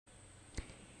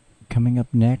Coming up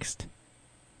next,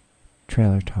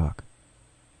 Trailer Talk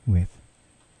with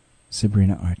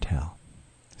Sabrina Artel.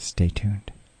 Stay tuned.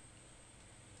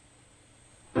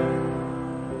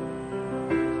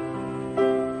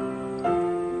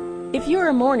 If you're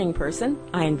a morning person,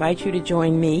 I invite you to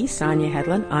join me, Sonia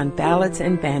Hedlund, on Ballads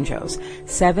and Banjos,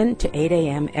 7 to 8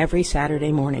 a.m. every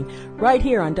Saturday morning, right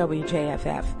here on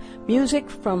WJFF. Music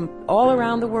from all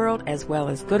around the world, as well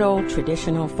as good old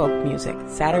traditional folk music,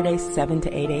 Saturdays, 7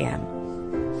 to 8 a.m.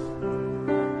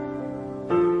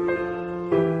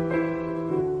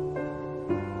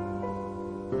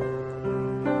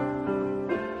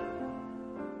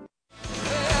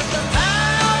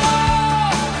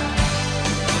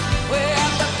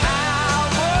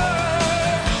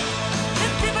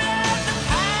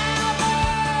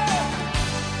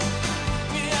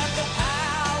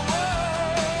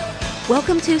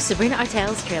 Welcome to Sabrina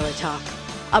Artel's Trailer Talk.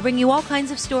 I'll bring you all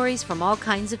kinds of stories from all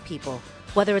kinds of people.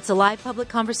 Whether it's a live public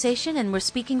conversation and we're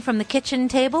speaking from the kitchen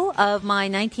table of my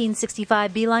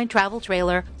 1965 Beeline travel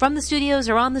trailer, from the studios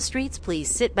or on the streets,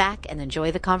 please sit back and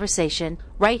enjoy the conversation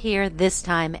right here this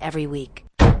time every week.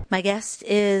 My guest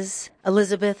is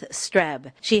Elizabeth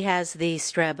Streb. She has the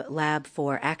Streb Lab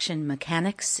for Action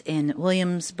Mechanics in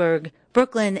Williamsburg,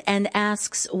 Brooklyn, and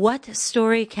asks, what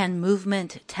story can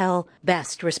movement tell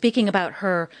best? We're speaking about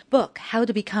her book, How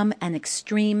to Become an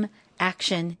Extreme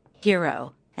Action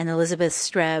Hero. And Elizabeth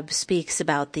Streb speaks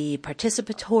about the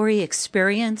participatory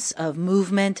experience of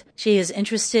movement. She is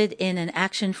interested in an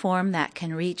action form that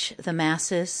can reach the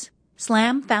masses.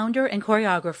 Slam founder and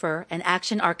choreographer and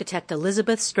action architect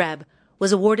Elizabeth Streb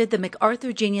was awarded the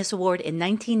MacArthur Genius Award in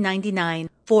 1999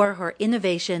 for her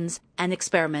innovations and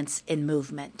experiments in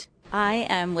movement. I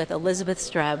am with Elizabeth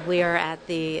Streb. We are at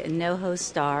the NoHo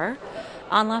Star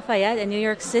on Lafayette in New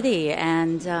York City,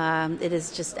 and it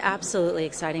is just absolutely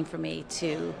exciting for me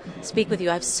to speak with you.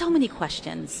 I have so many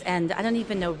questions, and I don't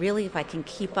even know really if I can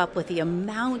keep up with the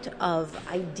amount of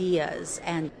ideas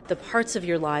and the parts of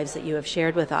your lives that you have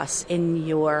shared with us in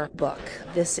your book.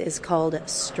 This is called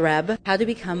Streb, How to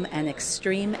Become an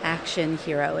Extreme Action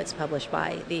Hero. It's published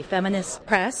by the Feminist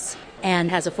Press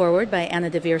and has a foreword by Anna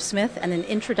Devere Smith and an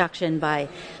introduction by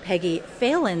Peggy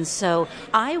Phelan. So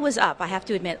I was up, I have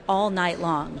to admit, all night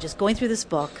long, just going through this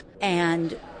book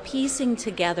and piecing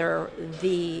together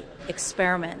the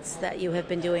experiments that you have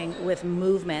been doing with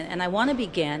movement. And I want to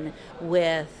begin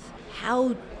with,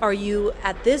 how are you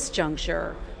at this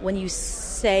juncture when you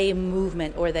say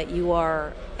movement, or that you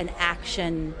are an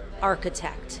action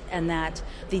architect and that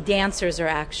the dancers are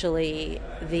actually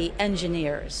the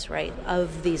engineers, right,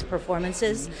 of these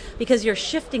performances? Because you're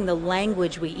shifting the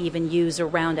language we even use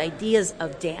around ideas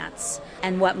of dance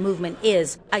and what movement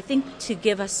is. I think to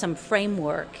give us some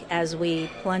framework as we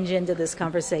plunge into this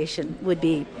conversation would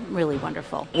be really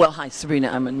wonderful. Well, hi, Sabrina.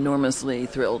 I'm enormously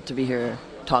thrilled to be here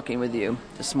talking with you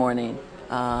this morning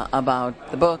about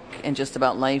the book and just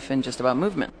about life and just about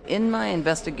movement. In my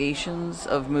investigations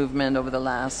of movement over the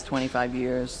last 25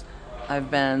 years,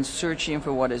 I've been searching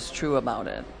for what is true about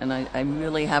it, and I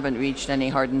really haven't reached any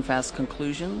hard and fast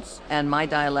conclusions. And my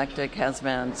dialectic has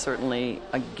been certainly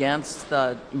against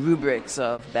the rubrics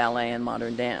of ballet and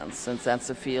modern dance, since that's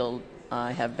a field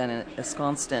I have been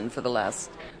ensconced in for the last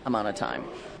amount of time.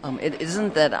 It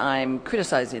isn't that I'm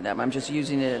criticizing them. I'm just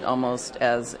using it almost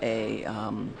as a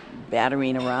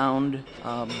battering around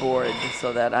board,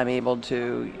 so that I'm able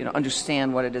to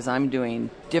understand what it is I'm doing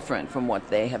different from what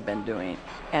they have been doing.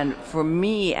 And for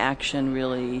me, action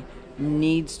really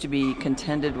needs to be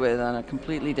contended with on a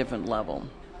completely different level.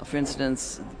 For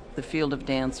instance, the field of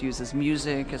dance uses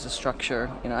music as a structure.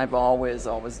 I've always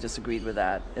disagreed with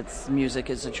that. Music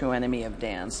is a true enemy of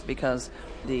dance, because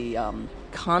the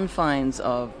confines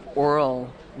of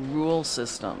oral rule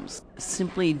systems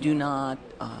simply do not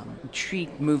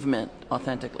treat movement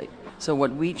authentically. So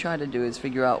what we try to do is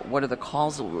figure out what are the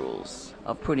causal rules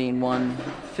of putting one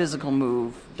physical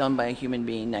move done by a human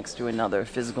being next to another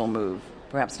physical move,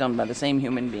 perhaps done by the same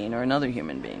human being or another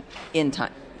human being, in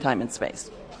time and space.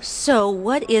 So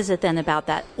what is it then about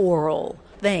that oral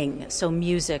thing? So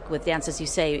music with dance, as you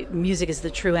say, music is the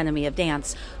true enemy of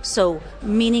dance. So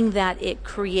meaning that it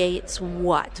creates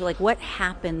what? Like, what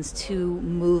happens to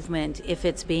movement if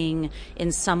it's being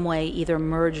in some way either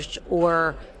merged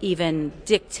or even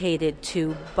dictated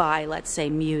to by, let's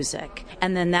say, music?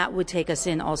 And then that would take us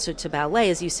in also to ballet.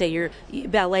 As you say, your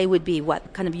ballet would be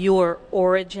what? Kind of your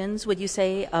origins, would you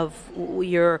say, of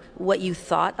what you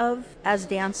thought of as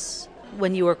dance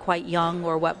when you were quite young,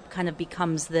 or what kind of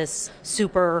becomes this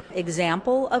super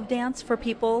example of dance for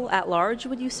people at large,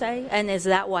 would you say? And is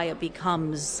that why it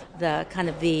becomes the kind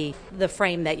of the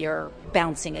frame that you're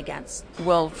bouncing against?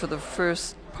 Well, for the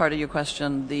first part of your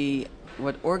question,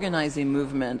 what organizing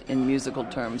movement in musical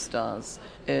terms does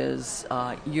is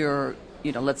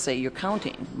let's say you're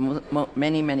counting.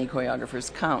 Many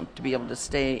choreographers count to be able to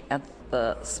stay at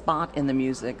the spot in the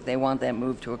music they want that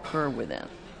move to occur within.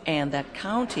 And that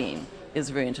counting is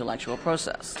a very intellectual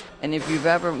process. And if you've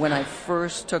ever, when I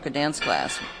first took a dance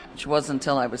class, which wasn't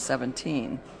until I was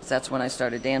 17, that's when I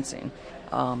started dancing,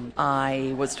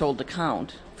 I was told to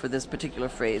count for this particular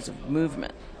phrase of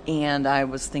movement. And I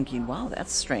was thinking, wow,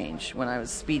 that's strange. When I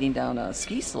was speeding down a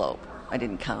ski slope, I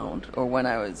didn't count. Or when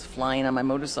I was flying on my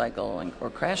motorcycle or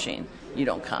crashing, you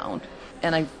don't count.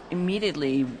 And I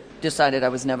immediately decided I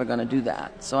was never going to do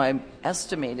that. So I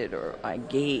estimated, or I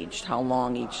gauged how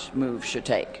long each move should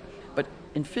take. But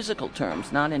in physical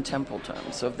terms, not in temporal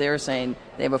terms. So if they're saying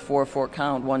they have a 4/4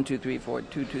 count, 1, 2, 3, 4,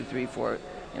 2, 2, 3, 4,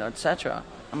 etc.,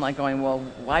 I'm like going, well,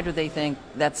 why do they think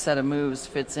that set of moves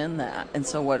fits in that? And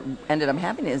so what ended up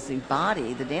happening is the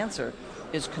body, the dancer,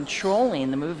 is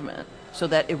controlling the movement so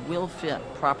that it will fit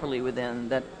properly within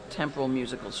that temporal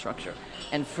musical structure.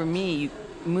 And for me,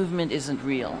 movement isn't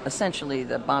real. Essentially,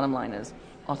 the bottom line is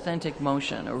authentic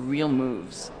motion or real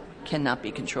moves cannot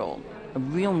be controlled. A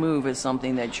real move is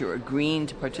something that you're agreeing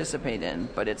to participate in,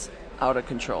 but it's out of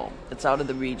control. It's out of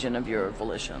the region of your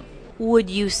volition.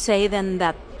 Would you say then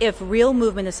that if real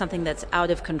movement is something that's out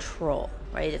of control,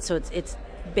 right? So it's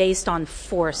based on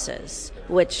forces,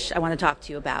 which I want to talk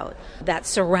to you about, that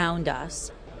surround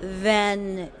us,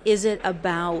 then is it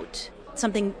about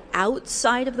something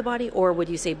outside of the body, or would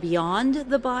you say beyond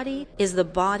the body? Is the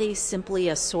body simply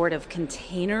a sort of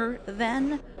container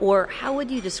then? Or how would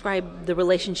you describe the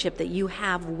relationship that you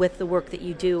have with the work that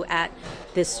you do at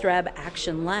this Streb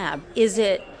Action Lab? Is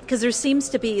it, because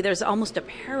there's almost a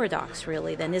paradox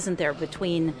really then, isn't there,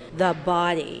 between the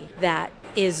body that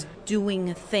is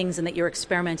doing things and that you're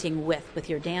experimenting with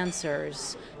your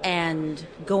dancers and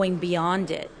going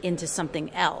beyond it into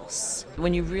something else.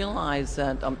 When you realize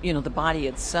that, the body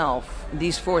itself,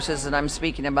 these forces that I'm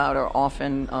speaking about are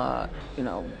often,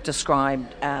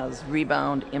 described as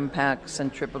rebound, impact,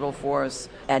 centripetal force,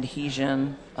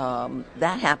 adhesion.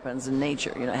 That happens in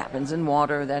nature. It happens in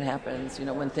water. That happens,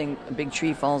 when a big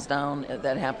tree falls down.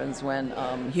 That happens when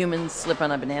humans slip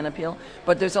on a banana peel.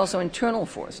 But there's also internal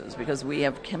forces because we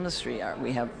have chemistry.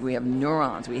 We have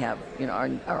neurons. We have,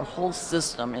 our whole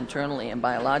system internally and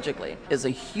biologically is a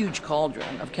huge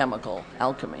cauldron of chemical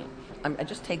alchemy. I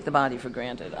just take the body for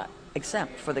granted,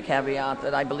 except for the caveat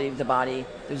that I believe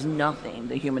there's nothing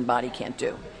the human body can't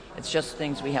do. It's just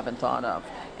things we haven't thought of.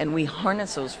 And we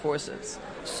harness those forces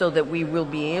so that we will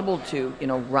be able to,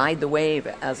 ride the wave,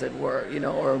 as it were,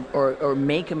 or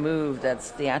make a move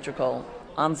that's theatrical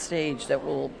on stage that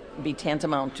will be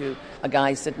tantamount to a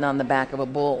guy sitting on the back of a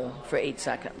bull for 8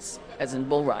 seconds, as in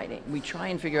bull riding. We try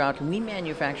and figure out, can we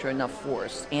manufacture enough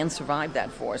force and survive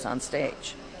that force on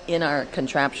stage in our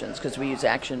contraptions, because we use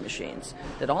action machines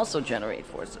that also generate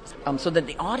forces, so that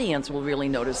the audience will really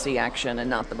notice the action and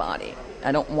not the body.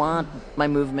 I don't want my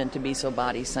movement to be so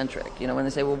body-centric. When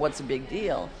they say, well, what's the big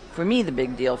deal? For me, the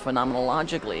big deal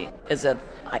phenomenologically is that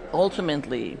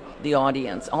ultimately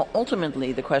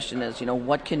the question is,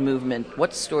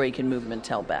 what story can movement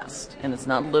tell best? And it's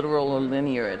not literal or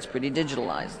linear, it's pretty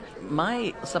digitalized.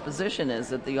 My supposition is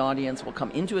that the audience will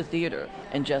come into a theater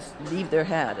and just leave their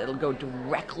head. It'll go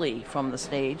directly from the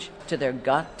stage to their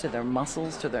gut, to their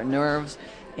muscles, to their nerves,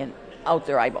 and out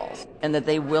their eyeballs, and that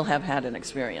they will have had an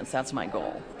experience. That's my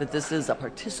goal, that this is a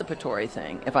participatory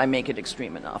thing if I make it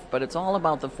extreme enough. But it's all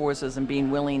about the forces and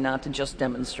being willing not to just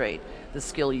demonstrate the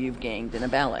skill you've gained in a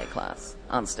ballet class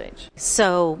on stage.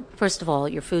 So, first of all,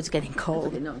 your food's getting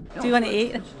cold. No. Do you want to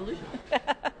eat?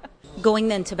 Going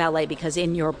then to ballet, because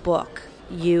in your book,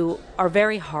 you are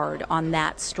very hard on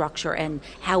that structure and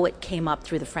how it came up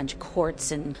through the French courts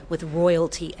and with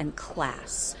royalty and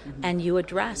class. Mm-hmm. And you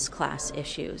address class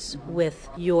issues with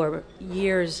your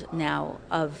years now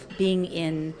of being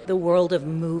in the world of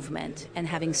movement and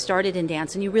having started in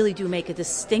dance. And you really do make a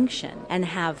distinction and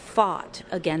have fought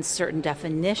against certain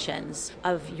definitions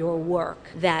of your work,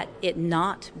 that it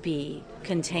not be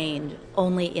contained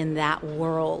only in that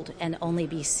world and only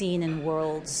be seen in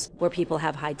worlds where people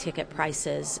have high ticket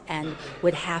prices and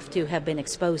would have to have been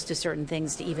exposed to certain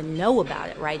things to even know about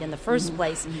it, right, in the first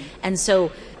place. Mm-hmm. And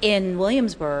so in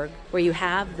Williamsburg, where you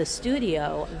have the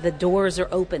studio, the doors are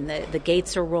open, the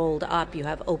gates are rolled up, you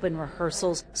have open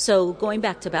rehearsals. So going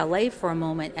back to ballet for a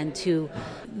moment and to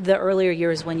the earlier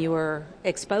years when you were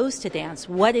exposed to dance,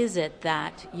 what is it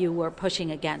that you were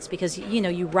pushing against? Because,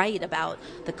 you write about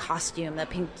the costume, the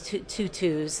pink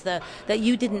tutus, that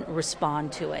you didn't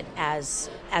respond to it as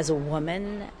a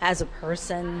woman, as a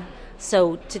person.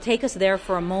 So to take us there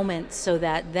for a moment so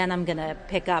that then I'm going to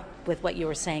pick up with what you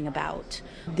were saying about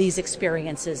these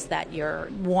experiences that you're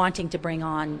wanting to bring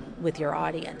on with your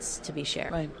audience to be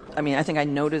shared. Right. I mean, I think I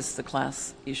noticed the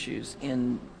class issues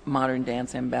in modern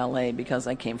dance and ballet because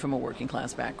I came from a working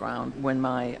class background. When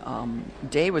my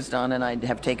day was done and I'd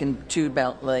have taken 2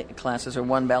 ballet classes, or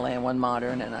 1 ballet and 1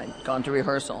 modern, and I'd gone to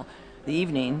rehearsal, the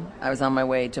evening I was on my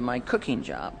way to my cooking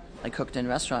job. I cooked in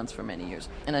restaurants for many years,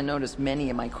 and I noticed many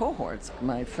of my cohorts,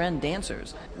 my friend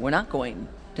dancers, were not going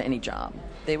to any job.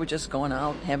 They were just going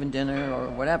out, having dinner or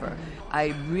whatever.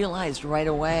 I realized right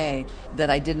away that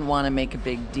I didn't want to make a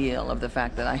big deal of the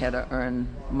fact that I had to earn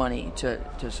money to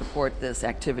support this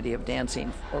activity of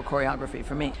dancing or choreography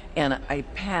for me. And I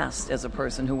passed as a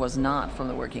person who was not from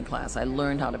the working class. I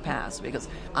learned how to pass because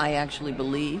I actually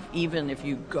believe, even if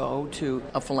you go to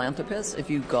a philanthropist, if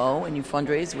you go and you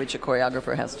fundraise, which a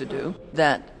choreographer has to do,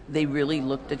 that they really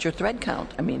looked at your thread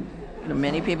count. I mean,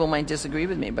 many people might disagree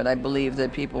with me, but I believe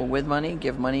that people with money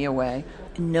give money away.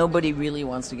 Nobody really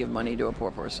wants to give money to a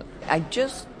poor person. I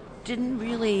just didn't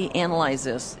really analyze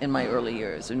this in my early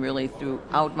years, and really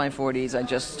throughout my 40s, I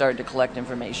just started to collect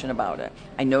information about it.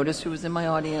 I noticed who was in my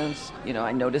audience.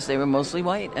 I noticed they were mostly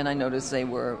white, and I noticed they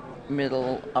were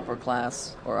middle, upper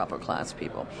class, or upper class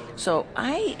people. So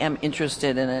I am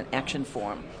interested in an action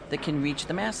form that can reach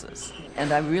the masses.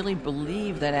 And I really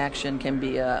believe that action can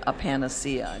be a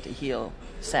panacea to heal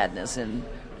sadness and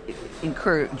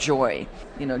incur joy,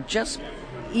 just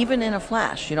even in a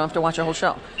flash. You don't have to watch a whole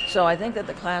show. So I think that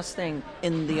the class thing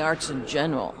in the arts in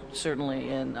general, certainly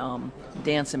in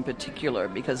dance in particular,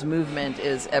 because movement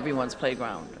is everyone's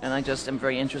playground. And I just am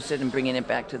very interested in bringing it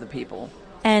back to the people.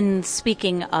 And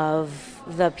speaking of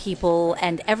the people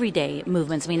and everyday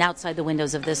movements, I mean, outside the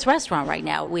windows of this restaurant right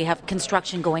now, we have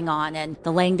construction going on and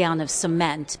the laying down of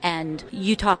cement. And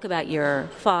you talk about your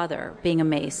father being a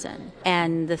mason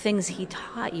and the things he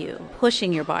taught you,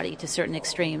 pushing your body to certain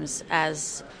extremes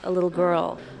as a little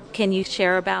girl. Can you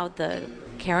share about the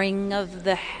carrying of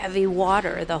the heavy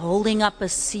water, the holding up a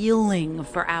ceiling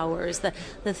for hours,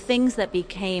 the things that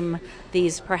became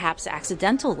these perhaps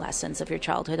accidental lessons of your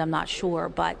childhood, I'm not sure,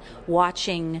 but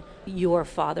watching your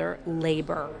father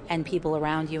labor and people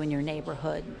around you in your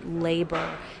neighborhood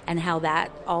labor, and how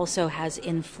that also has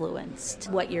influenced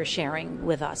what you're sharing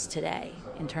with us today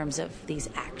in terms of these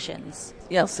actions.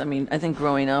 Yes, I mean, I think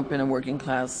growing up in a working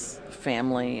class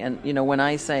family, and, when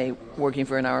I say working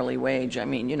for an hourly wage, I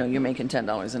mean, you're making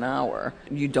 $10 an hour.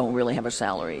 You don't really have a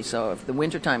salary. So if the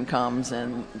wintertime comes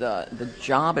and the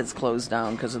job is closed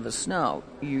down because of the snow,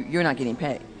 you're not getting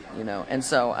paid, And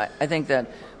so I think that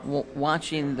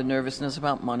watching the nervousness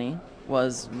about money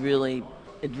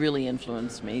it really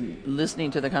influenced me.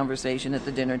 Listening to the conversation at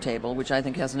the dinner table, which I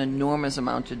think has an enormous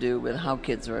amount to do with how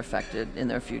kids are affected in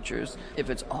their futures.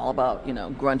 If it's all about,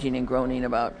 grunting and groaning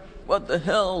about, what the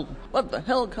hell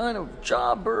kind of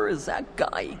jobber is that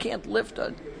guy? He can't lift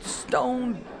a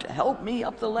stone to help me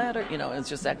up the ladder. It's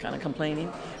just that kind of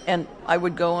complaining. And I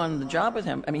would go on the job with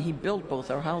him. I mean, he built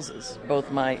both our houses, both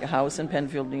my house in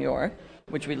Penfield, New York,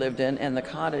 which we lived in, and the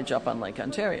cottage up on Lake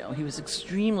Ontario. He was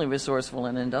extremely resourceful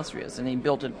and industrious, and he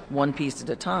built it one piece at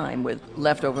a time with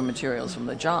leftover materials from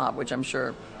the job, which I'm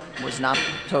sure was not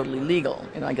totally legal.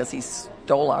 I guess he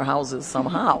stole our houses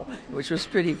somehow, which was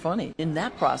pretty funny. In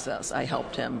that process, I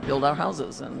helped him build our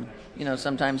houses, and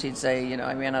sometimes he'd say,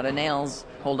 I ran out of nails,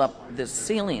 hold up this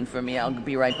ceiling for me, I'll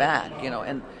be right back,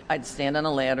 and I'd stand on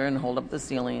a ladder and hold up the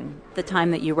ceiling. The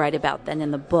time that you write about then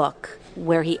in the book,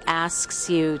 where he asks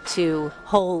you to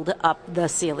hold up the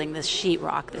ceiling, this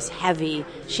sheetrock, this heavy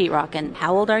sheetrock. And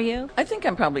how old are you? I think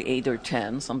I'm probably 8 or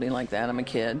 10, something like that. I'm a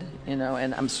kid, and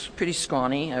I'm pretty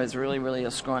scrawny. I was really, really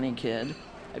a scrawny kid.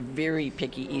 A very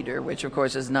picky eater, which of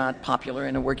course is not popular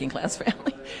in a working class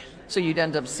family. So you'd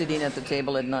end up sitting at the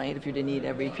table at night if you didn't eat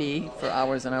every pea for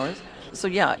hours and hours. So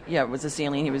yeah, it was a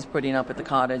ceiling he was putting up at the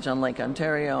cottage on Lake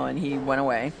Ontario, and he went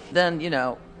away. Then,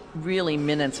 really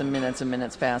minutes and minutes and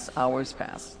minutes passed, hours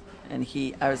passed. And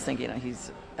I was thinking,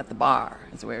 he's at the bar,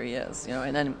 is where he is,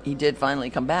 and then he did finally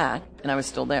come back, and I was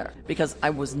still there. Because I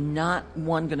was not,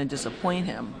 going to disappoint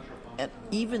him. And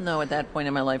even though at that point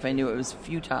in my life I knew it was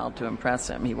futile to impress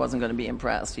him, he wasn't going to be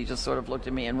impressed. He just sort of looked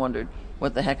at me and wondered,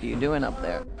 what the heck are you doing up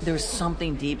there? There was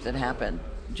something deep that happened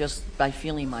just by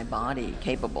feeling my body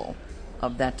capable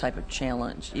of that type of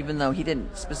challenge, even though he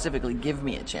didn't specifically give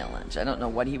me a challenge. I don't know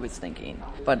what he was thinking.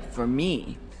 But for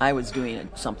me, I was doing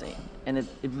something. And it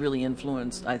really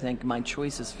influenced, I think, my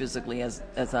choices physically as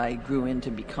I grew into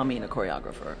becoming a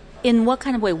choreographer. In what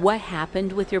kind of way? What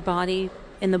happened with your body?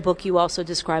 In the book, you also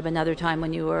describe another time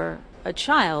when you were a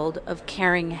child of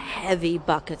carrying heavy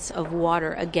buckets of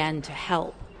water, again, to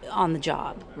help. on the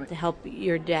job to help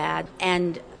your dad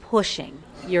and pushing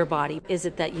your body? Is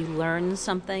it that you learn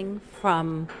something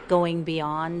from going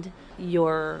beyond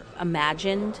your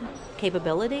imagined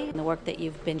capability? And the work that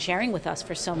you've been sharing with us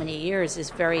for so many years is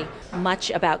very much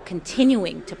about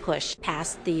continuing to push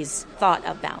past these thought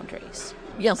of boundaries.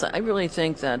 Yes, I really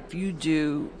think that if you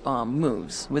do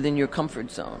moves within your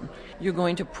comfort zone, you're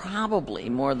going to probably,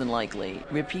 more than likely,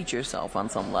 repeat yourself on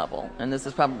some level. And this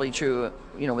is probably true,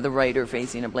 with a writer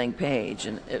facing a blank page.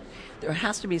 And there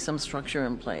has to be some structure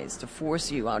in place to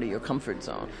force you out of your comfort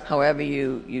zone, however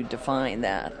you define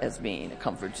that as being a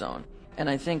comfort zone. And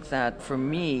I think that for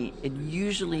me, it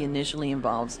usually initially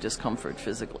involves discomfort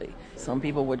physically. Some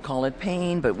people would call it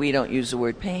pain, but we don't use the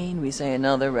word pain. We say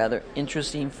another rather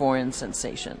interesting foreign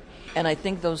sensation. And I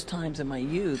think those times in my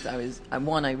youth,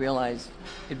 I realized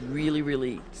it really,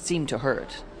 really seemed to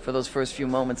hurt for those first few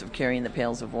moments of carrying the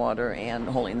pails of water and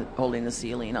holding the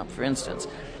ceiling up, for instance.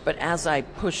 But as I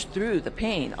pushed through the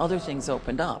pain, other things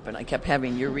opened up, and I kept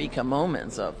having eureka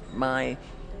moments of my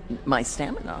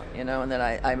stamina, and that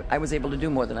I was able to do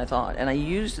more than I thought. And I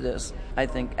used this, I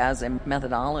think, as a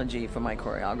methodology for my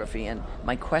choreography. And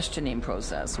my questioning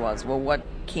process was, well, what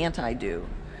can't I do?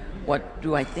 What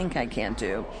do I think I can't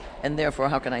do? And therefore,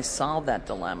 how can I solve that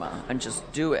dilemma and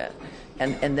just do it?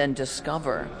 And then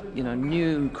discover,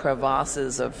 new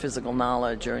crevasses of physical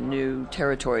knowledge or new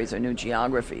territories or new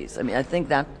geographies. I mean, I think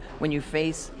that when you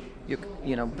face,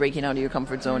 breaking out of your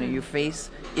comfort zone, or you face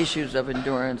issues of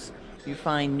endurance, you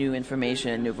find new information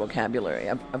and new vocabulary.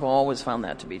 I've always found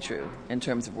that to be true in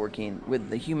terms of working with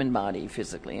the human body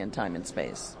physically in time and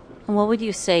space. And what would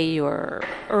you say your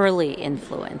early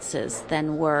influences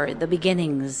then were, the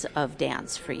beginnings of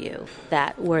dance for you,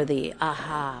 that were the,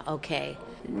 okay,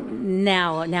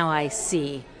 now I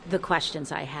see the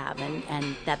questions I have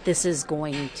and that this is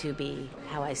going to be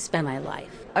how I spend my life?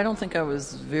 I don't think I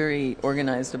was very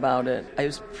organized about it. I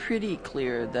was pretty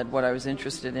clear that what I was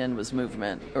interested in was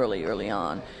movement early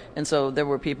on. And so there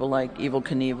were people like Evel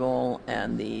Knievel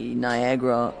and the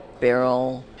Niagara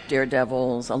Barrel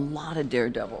Daredevils, a lot of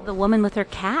daredevils. The woman with her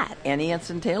cat. Annie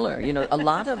Edson Taylor. A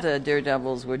lot of the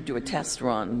daredevils would do a test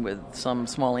run with some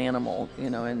small animal,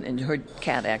 and her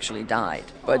cat actually died.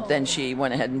 But then she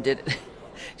went ahead and did it.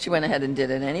 She went ahead and did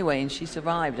it anyway, and she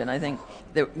survived. And I think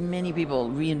that many people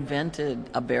reinvented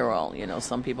a barrel.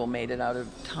 Some people made it out of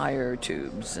tire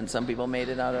tubes, and some people made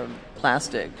it out of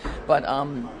plastic. But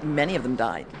many of them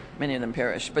died. Many of them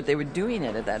perished. But they were doing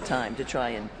it at that time to try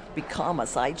and become a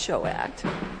sideshow act,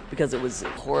 because it was a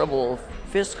horrible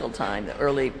fiscal time.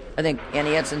 I think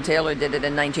Annie Edson Taylor did it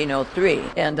in 1903.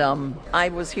 And I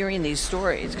was hearing these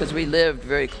stories because we lived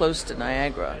very close to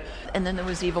Niagara. And then there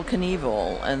was Evel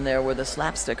Knievel, and there were the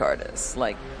slapstick artists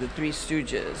like the Three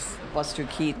Stooges, Buster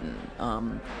Keaton,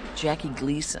 Jackie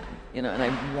Gleason, and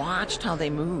I watched how they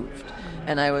moved.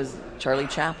 And I was Charlie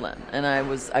Chaplin, and I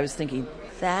was thinking,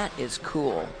 that is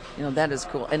cool. That is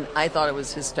cool. And I thought it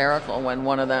was hysterical when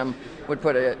one of them would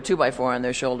put a 2x4 on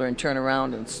their shoulder and turn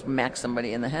around and smack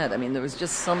somebody in the head. I mean, there was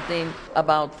just something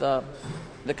about the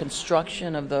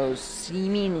construction of those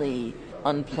seemingly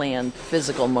unplanned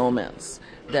physical moments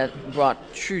that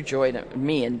brought true joy to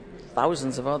me and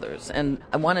thousands of others. And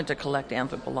I wanted to collect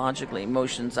anthropologically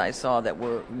motions I saw that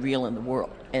were real in the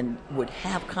world and would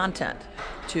have content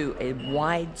to a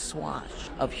wide swath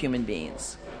of human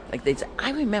beings. Like they'd say,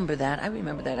 I remember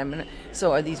that.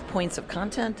 So are these points of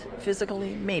content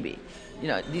physically? Maybe.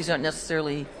 These aren't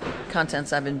necessarily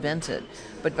contents I've invented,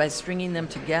 but by stringing them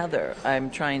together,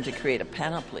 I'm trying to create a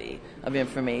panoply of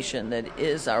information that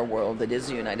is our world, that is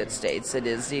the United States, that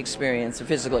is the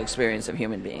physical experience of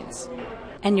human beings.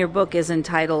 And your book is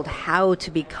entitled How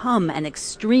to Become an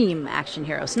Extreme Action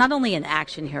Hero. So not only an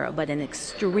action hero, but an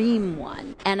extreme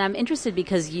one. And I'm interested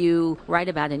because you write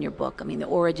about in your book, the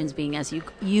origins being, as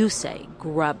you say,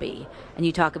 grubby. And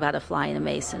you talk about a fly in a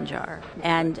mason jar.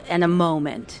 And a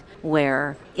moment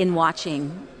where, in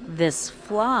watching this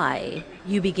fly,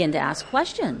 you begin to ask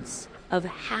questions of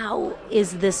how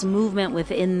is this movement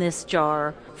within this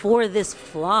jar for this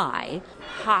fly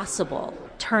possible,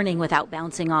 turning without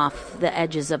bouncing off the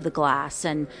edges of the glass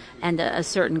and a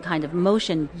certain kind of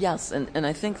motion. Yes, and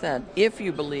I think that if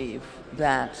you believe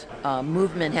that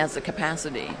movement has the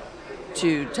capacity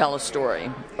to tell a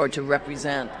story or to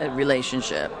represent a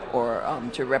relationship or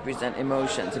to represent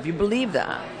emotions, if you believe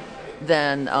that,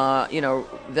 then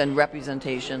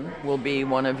representation will be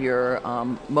one of your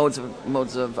modes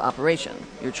of operation,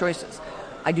 your choices.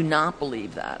 I do not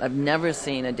believe that. I've never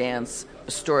seen a dance,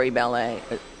 a story ballet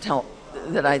tell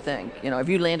that I think. If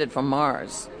you landed from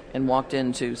Mars and walked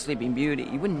into Sleeping Beauty,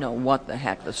 you wouldn't know what the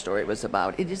heck the story was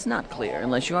about. It is not clear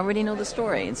unless you already know the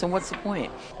story. And so what's the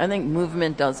point? I think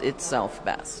movement does itself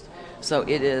best. So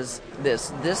it is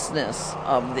thisness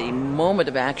of the moment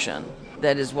of action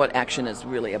that is what action is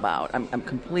really about. I'm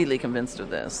completely convinced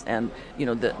of this. And,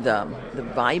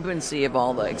 the vibrancy of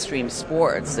all the extreme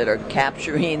sports that are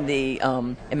capturing the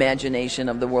imagination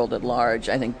of the world at large,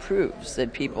 I think proves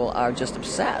that people are just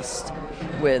obsessed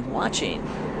with watching,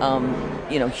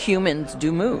 humans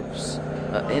do moves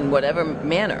in whatever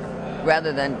manner,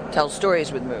 rather than tell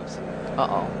stories with moves.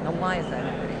 Uh-oh. Now, why is that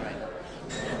happening right now?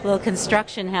 Little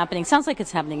construction happening. Sounds like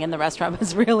it's happening in the restaurant, but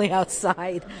it's really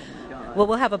outside. Well,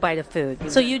 we'll have a bite of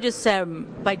food. So you just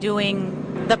said by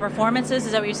doing the performances,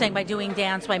 is that what you're saying? By doing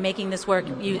dance, by making this work,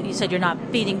 you said you're not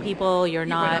feeding people, We're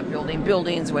not building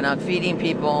buildings, we're not feeding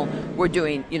people, we're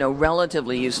doing,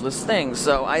 relatively useless things.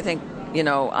 So I think,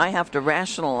 I have to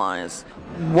rationalize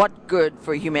what good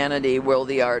for humanity will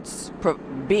the arts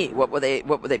be? What will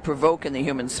they provoke in the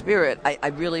human spirit? I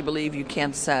really believe you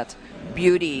can't set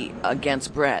beauty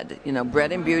against bread.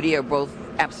 Bread and beauty are both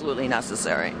absolutely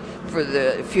necessary for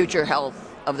the future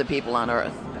health of the people on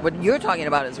Earth. What you're talking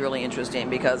about is really interesting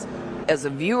because as a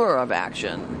viewer of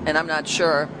action, and I'm not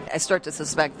sure, I start to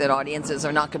suspect that audiences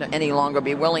are not going to any longer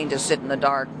be willing to sit in the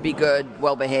dark, be good,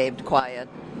 well-behaved, quiet,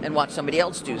 and watch somebody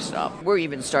else do stuff. We're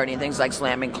even starting things like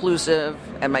Slam Inclusive,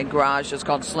 and my garage is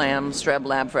called Slam Streb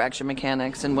Lab for Action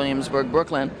Mechanics in Williamsburg,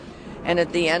 Brooklyn. And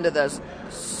at the end of the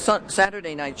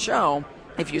Saturday night show,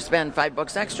 if you spend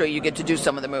 $5 extra, you get to do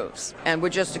some of the moves. And we're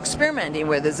just experimenting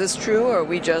with, is this true, or are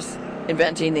we just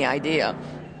inventing the idea?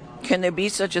 Can there be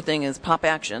such a thing as pop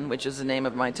action, which is the name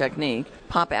of my technique,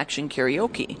 pop action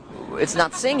karaoke? It's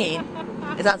not singing,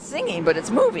 but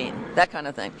it's moving, that kind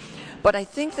of thing. But I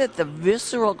think that the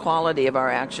visceral quality of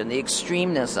our action, the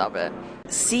extremeness of it,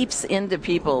 seeps into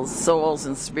people's souls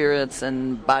and spirits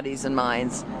and bodies and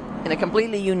minds in a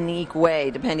completely unique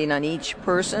way, depending on each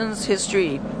person's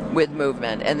history with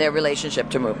movement and their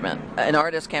relationship to movement. An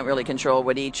artist can't really control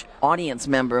what each audience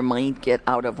member might get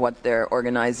out of what they're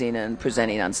organizing and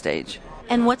presenting on stage.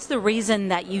 And what's the reason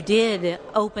that you did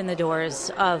open the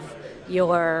doors of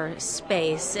your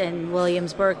space in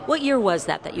Williamsburg? What year was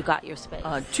that you got your space?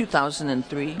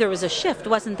 2003. There was a shift,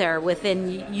 wasn't there,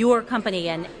 within your company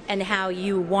and how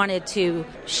you wanted to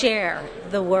share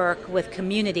the work with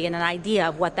community and an idea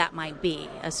of what that might be,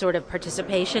 a sort of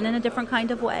participation in a different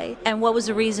kind of way. And what was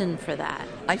the reason for that?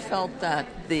 I felt that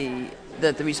the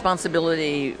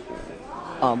responsibility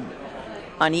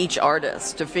on each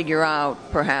artist to figure out,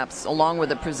 perhaps, along with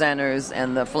the presenters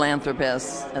and the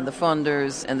philanthropists and the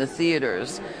funders and the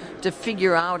theaters, to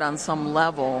figure out on some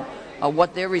level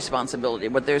what their responsibility,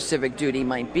 what their civic duty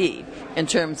might be in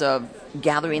terms of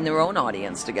gathering their own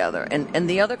audience together. And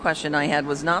the other question I had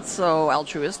was not so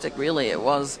altruistic, really. It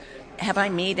was, have I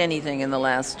made anything in the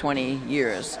last 20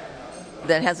 years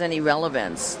that has any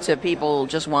relevance to people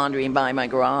just wandering by my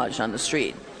garage on the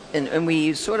street? And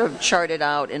we sort of charted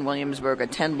out in Williamsburg a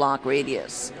 10-block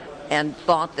radius and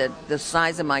thought that the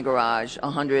size of my garage,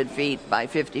 100 feet by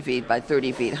 50 feet by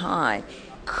 30 feet high,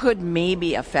 could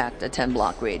maybe affect a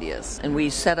 10-block radius. And we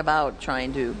set about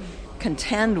trying to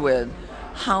contend with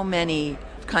how many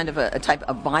kind of a type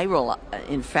of viral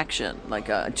infection, like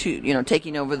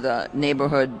taking over the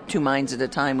neighborhood 2 minds at a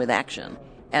time with action.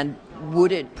 And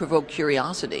would it provoke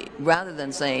curiosity rather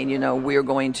than saying, we're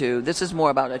going to, this is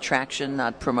more about attraction,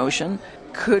 not promotion?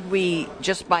 Could we,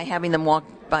 just by having them walk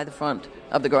by the front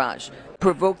of the garage,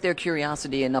 provoke their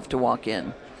curiosity enough to walk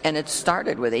in? And it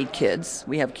started with 8 kids.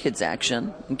 We have kids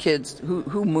action, and kids,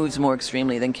 who moves more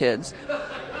extremely than kids?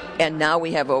 And now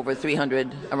we have over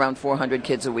 300, around 400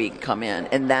 kids a week come in,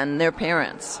 and then their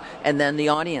parents, and then the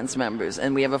audience members,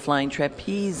 and we have a flying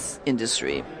trapeze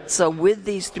industry. So with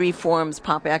these 3 forms,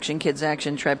 pop action, kids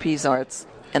action, trapeze arts,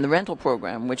 and the rental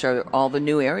program, which are all the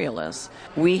new aerialists,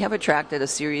 we have attracted a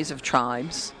series of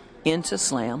tribes into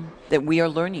Slam that we are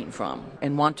learning from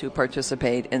and want to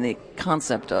participate in the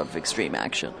concept of extreme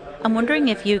action. I'm wondering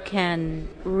if you can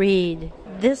read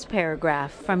this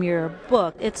paragraph from your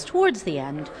book. It's towards the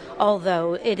end,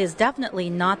 although it is definitely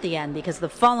not the end because the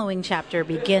following chapter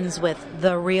begins with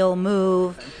the real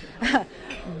move.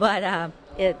 But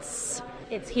it's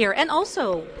here. And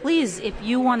also, please, if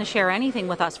you want to share anything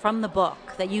with us from the book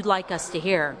that you'd like us to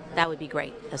hear, that would be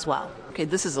great as well. Okay,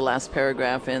 this is the last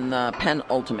paragraph in the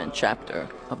penultimate chapter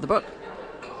of the book,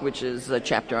 which is the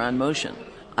chapter on motion.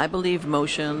 I believe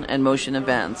motion and motion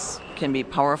events can be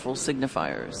powerful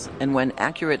signifiers, and when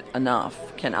accurate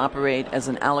enough, can operate as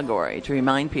an allegory to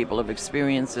remind people of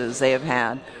experiences they have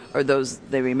had or those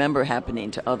they remember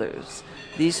happening to others.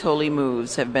 These holy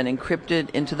moves have been encrypted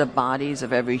into the bodies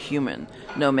of every human,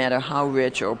 no matter how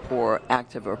rich or poor,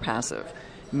 active or passive.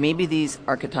 Maybe these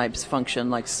archetypes function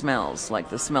like smells, like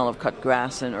the smell of cut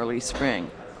grass in early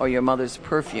spring, or your mother's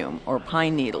perfume, or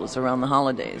pine needles around the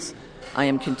holidays. I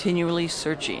am continually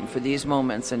searching for these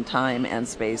moments in time and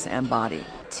space and body.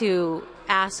 To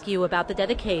ask you about the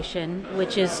dedication,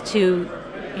 which is to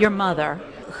your mother,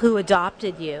 who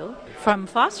adopted you from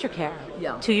foster care,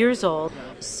 2 years old.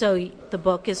 So the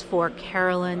book is for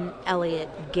Carolyn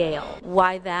Elliott Gale.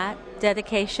 Why that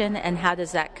dedication, and how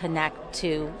does that connect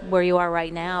to where you are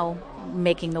right now,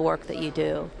 making the work that you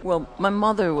do? Well, my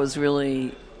mother was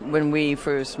really, when we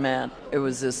first met, it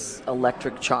was this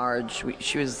electric charge.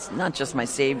 She was not just my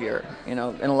savior, in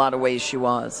a lot of ways she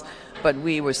was, but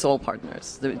we were soul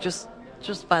partners.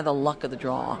 Just by the luck of the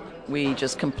draw, we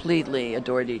just completely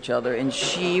adored each other. And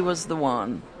she was the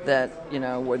one that,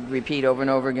 would repeat over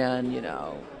and over again,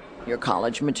 your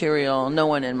college material. No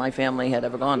one in my family had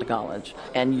ever gone to college.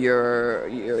 And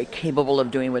you're capable of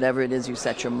doing whatever it is you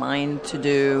set your mind to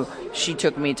do. She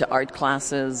took me to art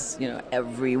classes,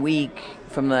 every week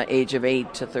from the age of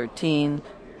 8 to 13.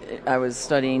 I was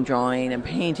studying drawing and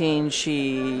painting.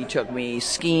 She took me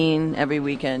skiing every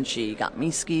weekend. She got me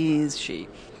skis. She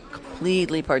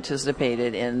completely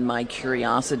participated in my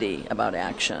curiosity about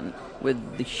action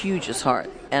with the hugest heart.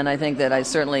 And I think that I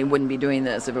certainly wouldn't be doing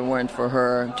this if it weren't for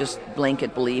her just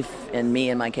blanket belief in me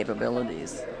and my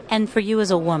capabilities. And for you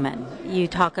as a woman, you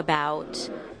talk about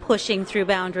pushing through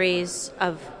boundaries,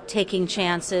 of taking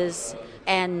chances,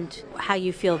 and how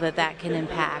you feel that can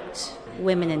impact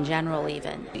women in general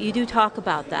even. You do talk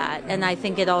about that, and I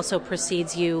think it also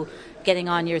precedes you getting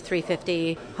on your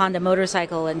 350 Honda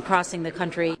motorcycle and crossing the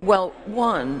country. Well,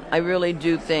 one, I really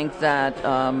do think that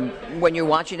when you're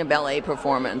watching a ballet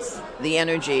performance, the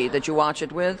energy that you watch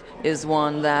it with is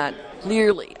one that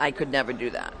clearly I could never do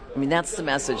that. I mean, that's the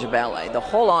message of ballet. The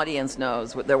whole audience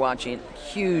knows what they're watching,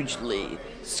 hugely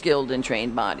skilled and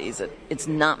trained bodies. It's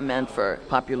not meant for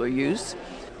popular use.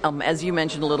 As you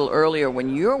mentioned a little earlier,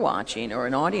 when you're watching or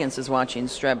an audience is watching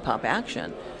Streb Pop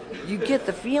Action, you get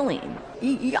the feeling,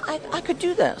 I could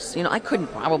do this. I couldn't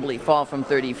probably fall from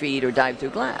 30 feet or dive through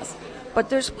glass. But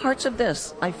there's parts of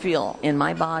this, I feel, in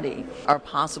my body are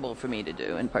possible for me to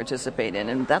do and participate in.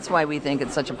 And that's why we think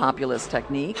it's such a populist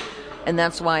technique. And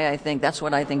that's what I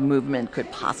think movement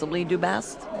could possibly do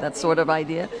best, that sort of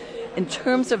idea. In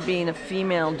terms of being a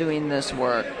female doing this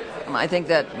work, I think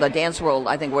that the dance world,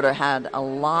 would have had a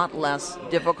lot less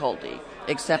difficulty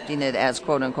accepting it as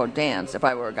quote-unquote dance if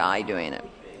I were a guy doing it.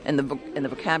 And the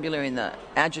vocabulary and the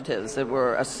adjectives that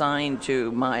were assigned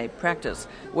to my practice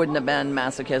wouldn't have been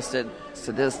masochistic,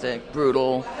 sadistic,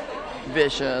 brutal,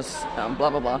 vicious, blah,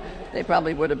 blah, blah. They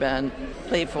probably would have been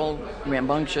playful,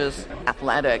 rambunctious,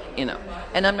 athletic,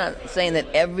 And I'm not saying that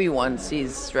everyone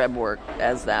sees Streb work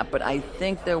as that, but I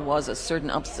think there was a certain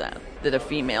upset that a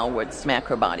female would smack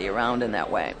her body around in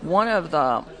that way. One of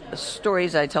the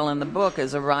stories I tell in the book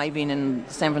is arriving in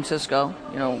San Francisco,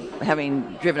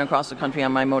 having driven across the country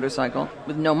on my motorcycle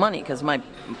with no money because my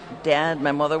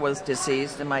mother was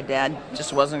deceased, and my dad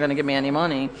just wasn't going to give me any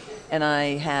money. And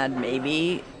I had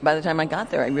maybe, by the time I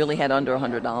got there, I really had under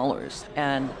 $100.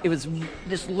 And it was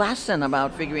this lesson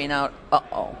about figuring out,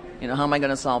 how am I going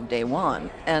to solve day one?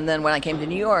 And then when I came to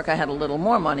New York, I had a little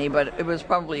more money, but it was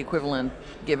probably equivalent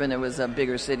given it was a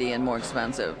bigger city and more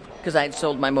expensive because I had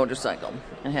sold my motorcycle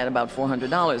and had about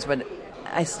 $400. But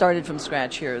I started from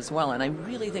scratch here as well. And I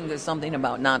really think there's something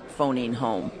about not phoning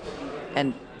home.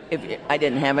 And I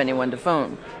didn't have anyone to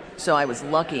phone. So I was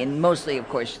lucky, and mostly, of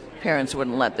course, parents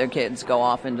wouldn't let their kids go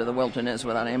off into the wilderness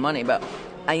without any money, but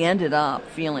I ended up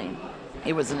feeling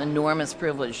it was an enormous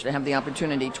privilege to have the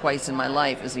opportunity twice in my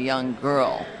life as a young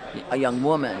girl, a young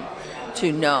woman,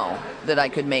 to know that I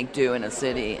could make do in a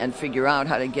city and figure out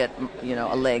how to get,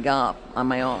 a leg up on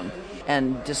my own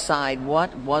and decide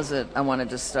what was it I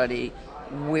wanted to study,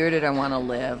 where did I want to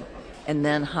live, and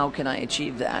then how can I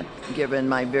achieve that, given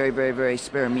my very, very, very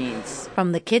spare means?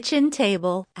 From the kitchen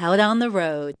table out on the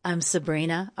road, I'm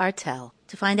Sabrina Artel.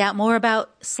 To find out more about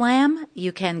SLAM,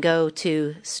 you can go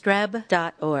to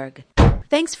streb.org.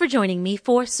 Thanks for joining me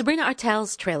for Sabrina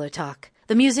Artel's Trailer Talk.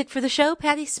 The music for the show,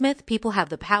 Patti Smith, People Have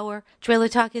the Power. Trailer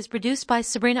Talk is produced by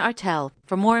Sabrina Artel.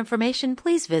 For more information,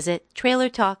 please visit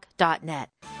trailertalk.net.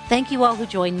 Thank you all who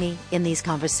joined me in these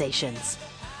conversations.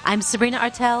 I'm Sabrina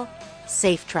Artel.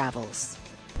 Safe travels.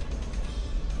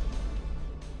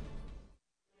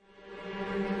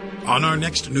 On our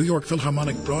next New York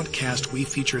Philharmonic broadcast, we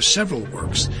feature several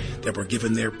works that were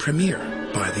given their premiere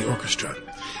by the orchestra.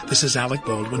 This is Alec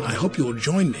Baldwin. I hope you'll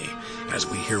join me as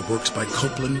we hear works by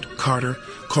Copland, Carter,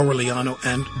 Corigliano,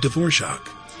 and Dvorak.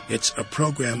 It's a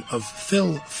program of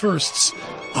Phil Firsts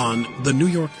on the New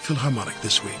York Philharmonic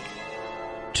this week.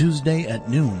 Tuesday at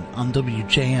noon on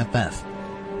WJFF.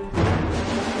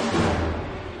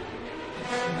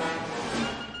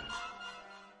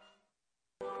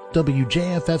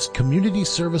 WJFF's Community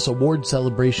Service Award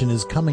celebration is coming